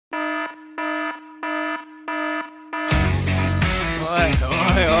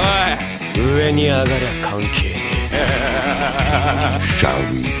上に上がりゃ関係ねえ Shall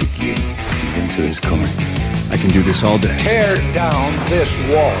we begin? The winter is coming. I can do this all day. Tear down this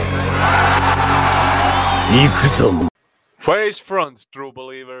wall. 行くぞ Face front, true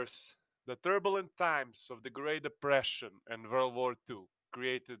believers. The turbulent times of the Great Depression and World War II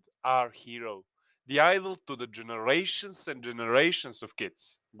created our hero, the idol to the generations and generations of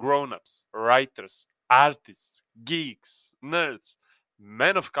kids, grown-ups, writers, artists, geeks, nerds,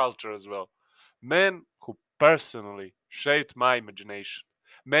 men of culture as well, men who personally shaped my imagination,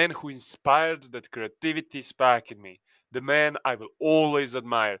 men who inspired that creativity spark in me, the man I will always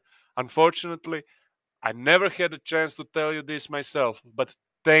admire. Unfortunately, I never had a chance to tell you this myself, but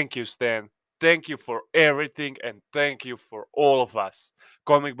thank you, Stan. Thank you for everything, and thank you for all of us.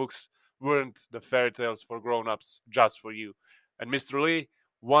 Comic books weren't the fairy tales for grown-ups just for you. And Mr. Lee,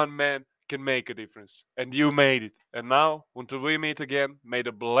 one man can make a difference, and you made it. And now, until we meet again, may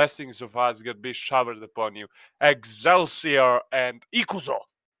the blessings of Asgard be showered upon you. Excelsior and Ikuzo!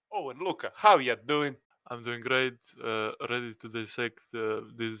 Oh, and Luca, how you doing? I'm doing great, ready to dissect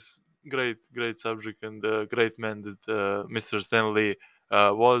this great subject and great man that Mr. Stanley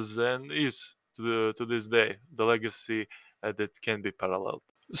was and is to this day, the legacy that can be paralleled.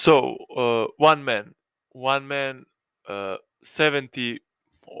 So, one man, 70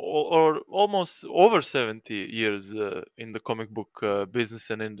 or almost over 70 years in the comic book business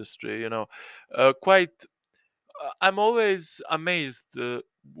and industry, quite. I'm always amazed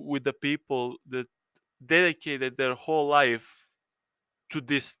with the people that dedicated their whole life to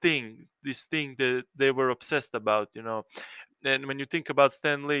this thing that they were obsessed about, And when you think about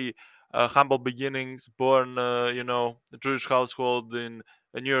Stan Lee, humble beginnings, born, a Jewish household in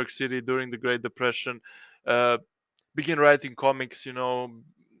New York City during the Great Depression, begin writing comics,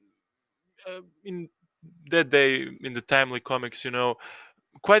 in that day in the Timely Comics,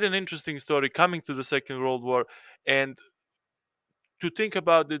 quite an interesting story coming to the Second World War. And to think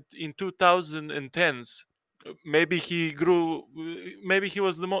about it in 2010s, maybe he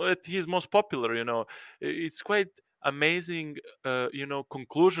was at his most popular, It's quite amazing,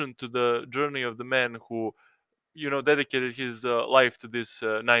 conclusion to the journey of the man who, dedicated his life to this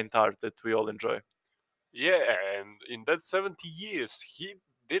ninth art that we all enjoy. Yeah, and in that 70 years, he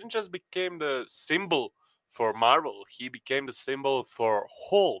didn't just become the symbol for Marvel. He became the symbol for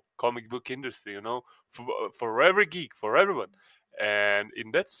whole comic book industry, for every geek, for everyone. And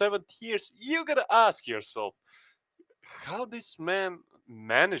in that 70 years, you gotta ask yourself, how this man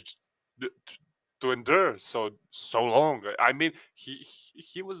managed to endure so long. I mean,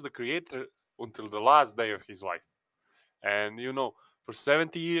 he was the creator until the last day of his life. And for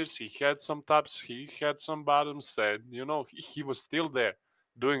 70 years he had some tops, he had some bottoms, and he was still there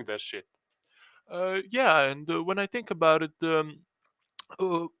doing that shit. Yeah, and when I think about it,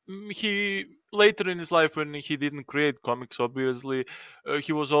 he later in his life, when he didn't create comics, obviously,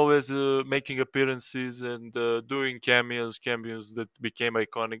 he was always making appearances and doing cameos that became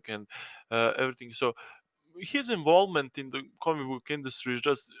iconic and everything. So his involvement in the comic book industry is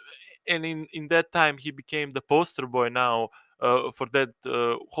just, and in that time he became the poster boy now for that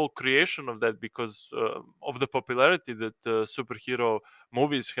whole creation of that, because of the popularity that superhero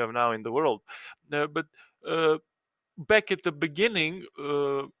movies have now in the world. But back at the beginning,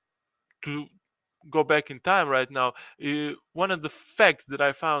 to go back in time right now, one of the facts that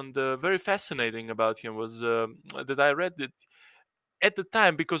I found very fascinating about him was that I read that at the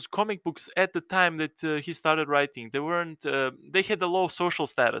time, because comic books at the time that he started writing, they weren't they had a low social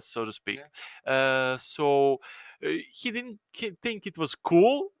status, so to speak. So he didn't think it was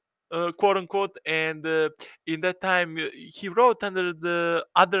cool, quote unquote, and in that time he wrote under the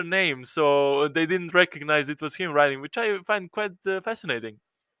other name, so they didn't recognize it was him writing, which I find quite fascinating.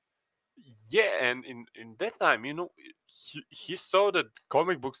 Yeah, and in that time, he saw that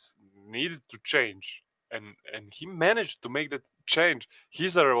comic books needed to change, and he managed to make that change.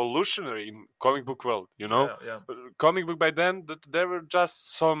 He's a revolutionary in comic book world. Yeah. Comic book by then, that there were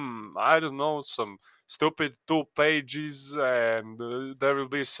just some, I don't know, some stupid 2 pages, and there will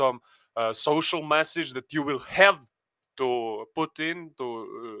be some social message that you will have to put in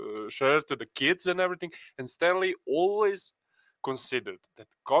to share to the kids and everything. And Stanley always considered that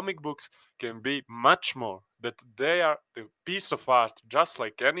comic books can be much more, that they are the piece of art just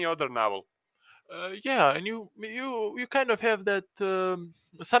like any other novel. Yeah, and you kind of have that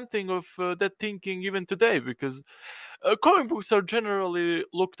something of that thinking even today, because comic books are generally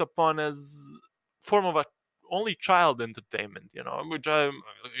looked upon as form of a only child entertainment, which I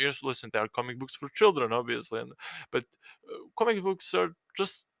just listen. There are comic books for children, obviously, but comic books are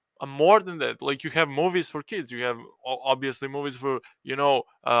just more than that. Like, you have movies for kids, you have obviously movies for,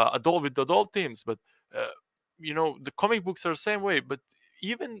 adult with adult themes, but uh, the comic books are the same way. But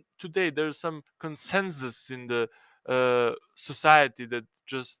even today there's some consensus in the society that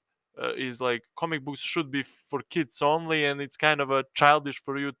just is like comic books should be for kids only, and it's kind of a childish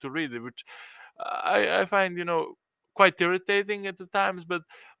for you to read it, which I find, quite irritating at the times. But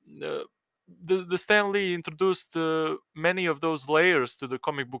uh, the Stan Lee introduced many of those layers to the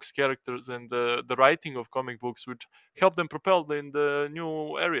comic books characters and the writing of comic books, which helped them propel in the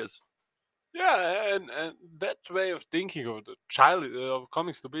new areas. Yeah, and that way of thinking of the child of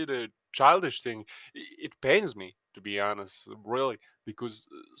comics to be the childish thing, it pains me, to be honest, really, because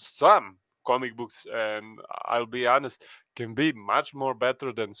some comic books, and I'll be honest, can be much more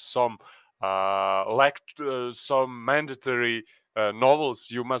better than some some mandatory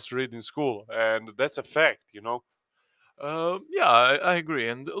novels you must read in school, and that's a fact. Yeah, I agree.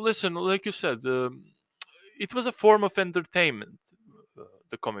 And listen, like you said, it was a form of entertainment,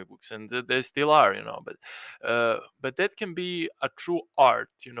 the comic books, and they still are, but that can be a true art,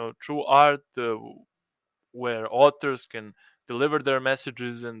 true art, where authors can deliver their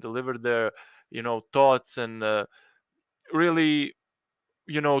messages and deliver their, thoughts, and really,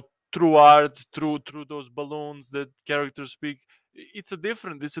 you know through art, through those balloons that characters speak. It's a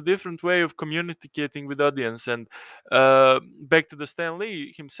different way of communicating with audience. And back to the Stan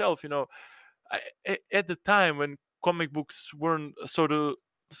Lee himself, at the time when comic books weren't, so to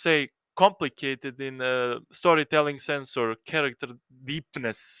say, complicated in a storytelling sense or character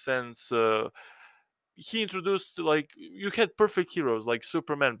deepness sense, he introduced, like, you had perfect heroes like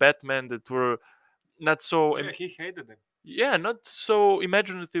Superman, Batman, that were not so Yeah, he hated them. yeah, not so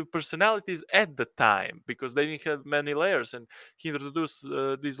imaginative personalities at the time, because they didn't have many layers. And he introduced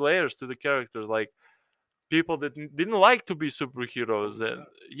these layers to the characters, like people that didn't like to be superheroes, and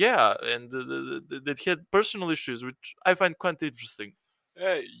yeah, and that had personal issues, which I find quite interesting.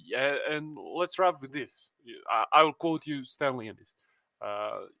 Yeah, and let's wrap with this. I will quote you, Stanley, in this.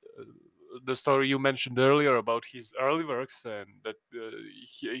 Uh, the story you mentioned earlier about his early works, and that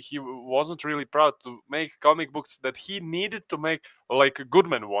he wasn't really proud to make comic books that he needed to make, like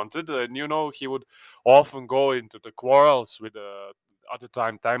Goodman wanted. And he would often go into the quarrels with at the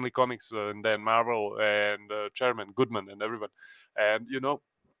time Timely Comics, and then Marvel and Chairman Goodman and everyone. And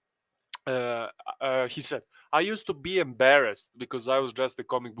uh, he said, I used to be embarrassed because I was just a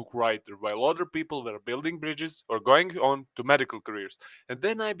comic book writer, while other people were building bridges or going on to medical careers. And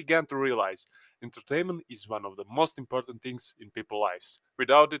then I began to realize entertainment is one of the most important things in people's lives.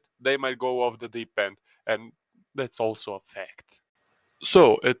 Without it, they might go off the deep end. And that's also a fact.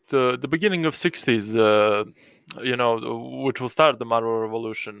 So at the beginning of 60s, which will start the Marvel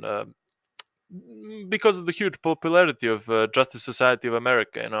Revolution, because of the huge popularity of Justice Society of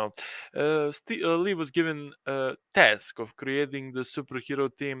America, Lee was given a task of creating the superhero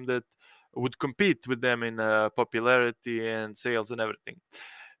team that would compete with them in popularity and sales and everything.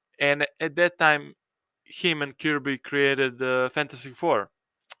 And at that time, him and Kirby created Fantastic Four,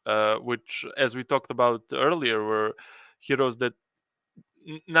 which, as we talked about earlier, were heroes that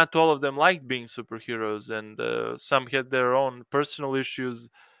not all of them liked being superheroes, and some had their own personal issues,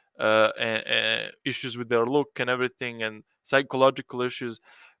 and issues with their look and everything, and psychological issues.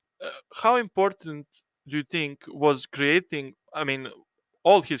 How important do you think was creating? I mean,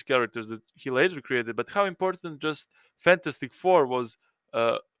 all his characters that he later created, but how important just Fantastic Four was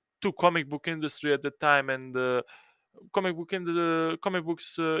to comic book industry at the time, and comic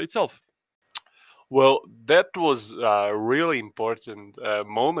books itself? Well, that was a really important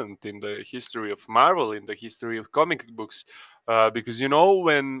moment in the history of Marvel, in the history of comic books, because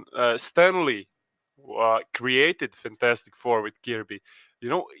when Stan Lee created Fantastic Four with Kirby,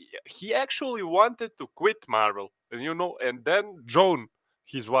 he actually wanted to quit Marvel, and then Joan,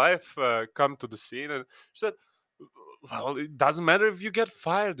 his wife, come to the scene and said, "Well, it doesn't matter if you get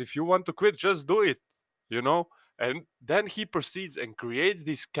fired. If you want to quit, just do it." You know, and then he proceeds and creates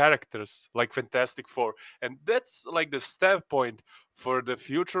these characters like Fantastic Four, and that's like the step point for the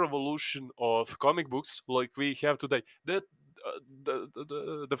future evolution of comic books like we have today. That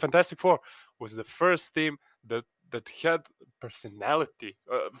the Fantastic Four was the first team that had personality,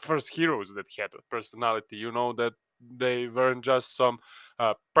 first heroes that had a personality. That they weren't just some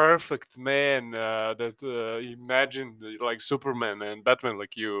perfect man that imagined like Superman and Batman,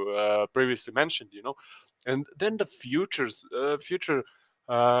 like you previously mentioned. And then the future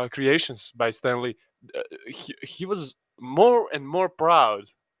creations by Stanley, he was more and more proud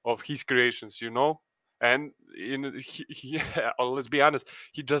of his creations, and let's be honest,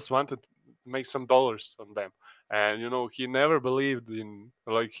 he just wanted make some dollars on them. And he never believed in,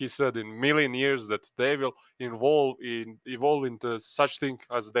 like he said, in million years that they will evolve into such thing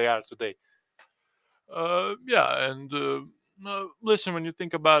as they are today. Yeah, and listen, when you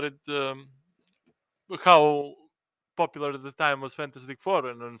think about it, how popular at the time was Fantastic Four,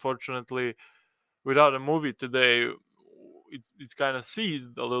 and unfortunately, without a movie today, it's kind of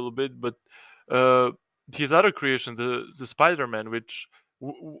seized a little bit. But uh, his other creation, the Spider-Man, which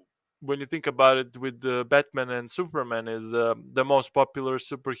when you think about it, with Batman and Superman, is the most popular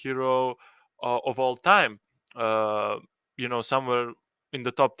superhero of all time. Uh, somewhere in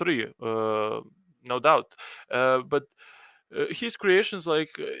the top three, no doubt. But his creations,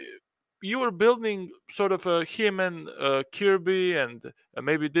 like, you were building sort of him and Kirby and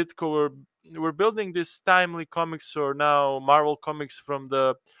maybe Ditko were building this timely comics, or now Marvel comics, from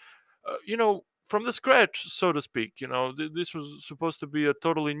the from the scratch, so to speak. This was supposed to be a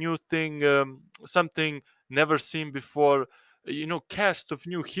totally new thing, something never seen before. Cast of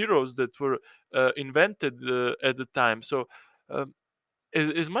new heroes that were invented at the time. So,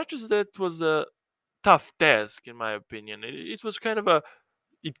 as much as that was a tough task, in my opinion, it was kind of a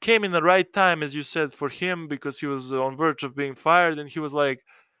it came in the right time, as you said, for him, because he was on verge of being fired, and he was like,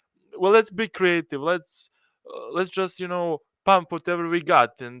 well, let's be creative, let's just pump whatever we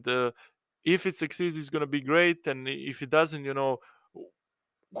got, and if it succeeds, it's going to be great, and if it doesn't,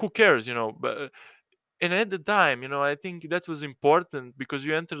 who cares, but and at the time, I think that was important, because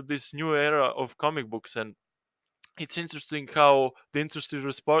you entered this new era of comic books, and it's interesting how the industry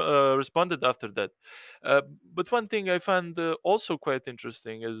responded after that. But one thing I found also quite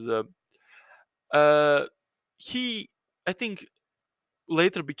interesting is uh, he, I think,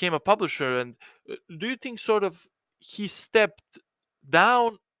 later became a publisher. And do you think sort of he stepped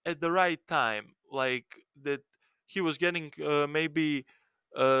down at the right time, like that he was getting maybe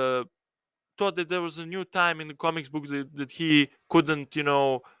uh, thought that there was a new time in the comics books, that he couldn't,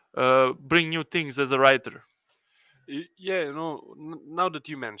 bring new things as a writer? Yeah, now that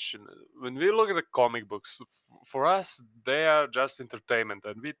you mention it, when we look at the comic books, for us, they are just entertainment.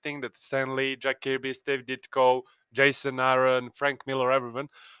 And we think that Stan Lee, Jack Kirby, Steve Ditko, Jason Aaron, Frank Miller, everyone,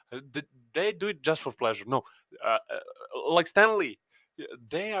 they do it just for pleasure. No, like Stan Lee,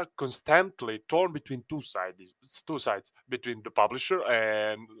 they are constantly torn between two sides, between the publisher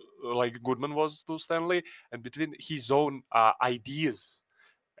and, like Goodman was to Stan Lee, and between his own ideas,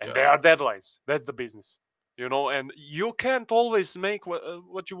 and Yeah, there are deadlines. That's the business, and you can't always make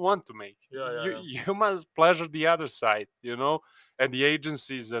what you want to make. yeah, you yeah, you must pleasure the other side, and the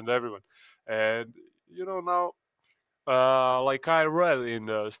agencies and everyone. And now, like I read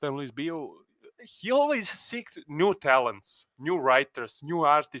in Stanley's bio, he always seeked new talents, new writers, new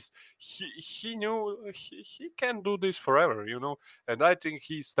artists. He knew he can do this forever, and I think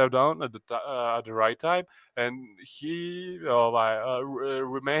he stepped down at the right time, and he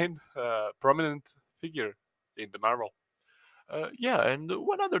remained a prominent figure in the Marvel. yeah. And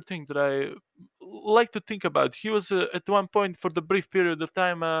one other thing that I like to think about, he was at one point, for the brief period of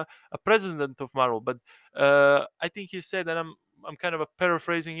time, a president of Marvel. But I think he said, and I'm kind of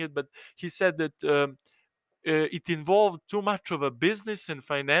paraphrasing it, but he said that it involved too much of a business and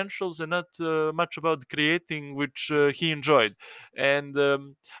financials, and not much about creating, which he enjoyed. And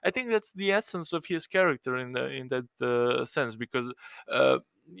I think that's the essence of his character in that sense, because uh,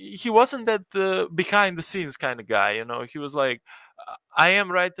 he wasn't that behind the scenes kind of guy. He was like, I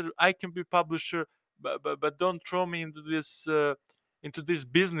am writer, I can be publisher, but don't throw me into this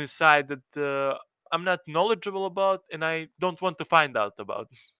business side that I'm not knowledgeable about, and I don't want to find out about.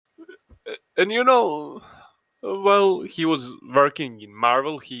 And while he was working in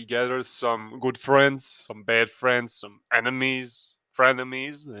Marvel, he gathered some good friends, some bad friends, some enemies,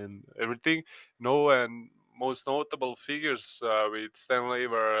 frenemies, and everything. And most notable figures with Stanley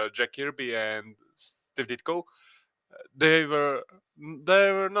were Jack Kirby and Steve Ditko. They were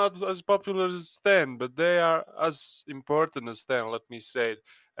they were not as popular as Stan, but they are as important as Stan. Let me say it.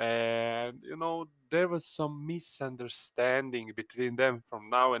 And there was some misunderstanding between them from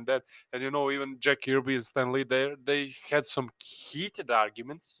now and then. And even Jack Kirby and Stan Lee, they had some heated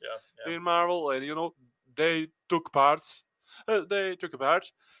arguments Yeah, yeah. in Marvel, and they took parts. They took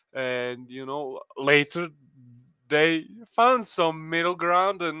apart, and later they found some middle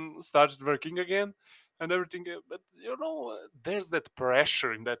ground and started working again and everything. But there's that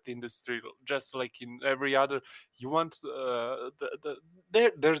pressure in that industry, just like in every other. You want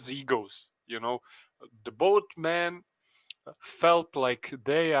there's egos. The both men felt like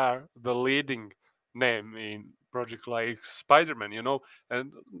they are the leading name in project like Spider-Man,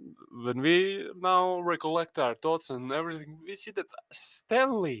 and when we now recollect our thoughts and everything, we see that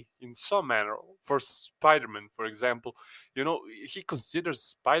Stanley, in some manner, for Spider-Man, for example, he considers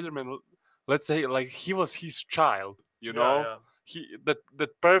Spider-Man, let's say, like he was his child, Yeah.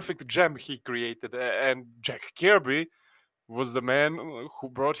 that perfect gem he created, and Jack Kirby was the man who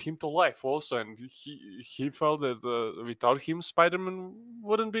brought him to life also, and he felt that without him Spider-Man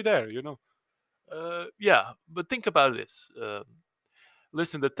wouldn't be there. Yeah, but think about this.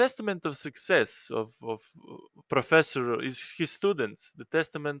 Listen, the testament of success of professor is his students. The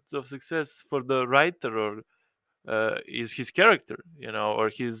testament of success for the writer or is his character, or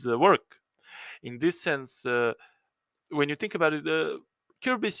his work. In this sense, when you think about it,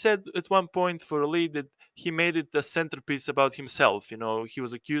 Kirby said at one point for Lee that he made it a centerpiece about himself. He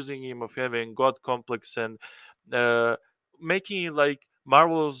was accusing him of having God complex and uh, making it like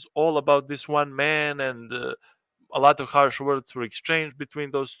Marvel's all about this one man, and a lot of harsh words were exchanged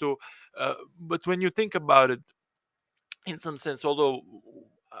between those two. But when you think about it, in some sense, although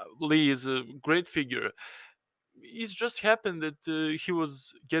Lee is a great figure, it's just happened that he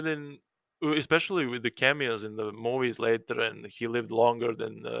was getting, especially with the cameos in the movies later, and he lived longer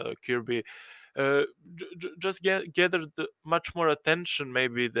than Kirby. Uh, just gathered much more attention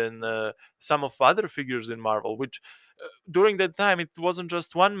maybe than some of other figures in Marvel, which during that time it wasn't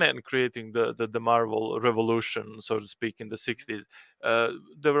just one man creating the Marvel revolution, so to speak, in the 60s.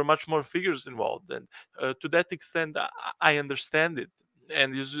 There were much more figures involved, and to that extent I understand it.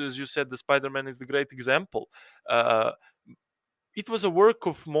 And as you said, the Spider-Man is the great example. uh, it was a work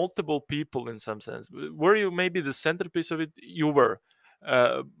of multiple people in some sense. Were you maybe the centerpiece of it? You were.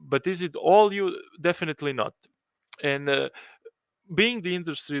 But is it all you? Definitely not. And being the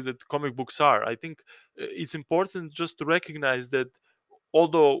industry that comic books are, I think it's important just to recognize that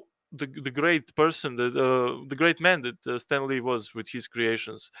although the great person, the great man that Stan Lee was with his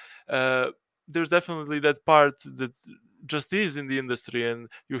creations, uh, there's definitely that part that just is in the industry, and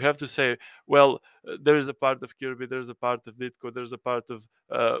you have to say, well, there is a part of Kirby, there's a part of Ditko, there's a part of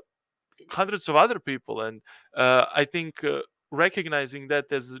hundreds of other people, and I think. Recognizing that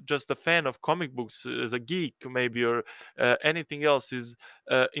as just a fan of comic books, as a geek maybe, or anything else, is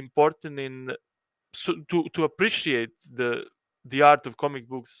important in so to appreciate the art of comic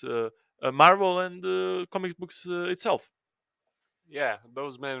books, Marvel and comic books itself. Yeah,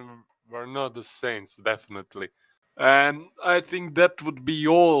 those men were not the saints, definitely. And I think that would be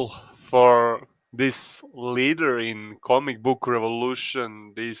all for this leader in comic book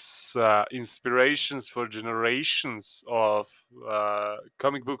revolution, these inspirations for generations of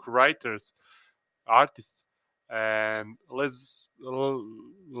comic book writers, artists. And let's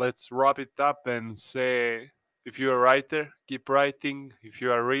wrap it up and say, if you're a writer, keep writing. If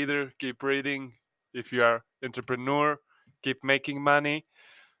you are a reader, keep reading. If you are entrepreneur, keep making money.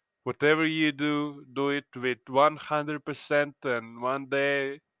 Whatever you do it with 100%, and one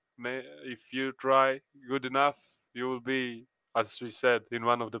day, if you try good enough, you will be, as we said in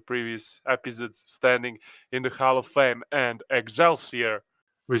one of the previous episodes, standing in the Hall of Fame and Excelsior.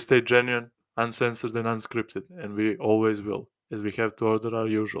 We stay genuine, uncensored, and unscripted, and we always will, as we have to order our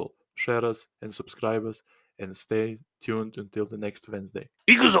usual. Share us and subscribe us, and stay tuned until the next Wednesday.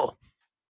 Ikuzo!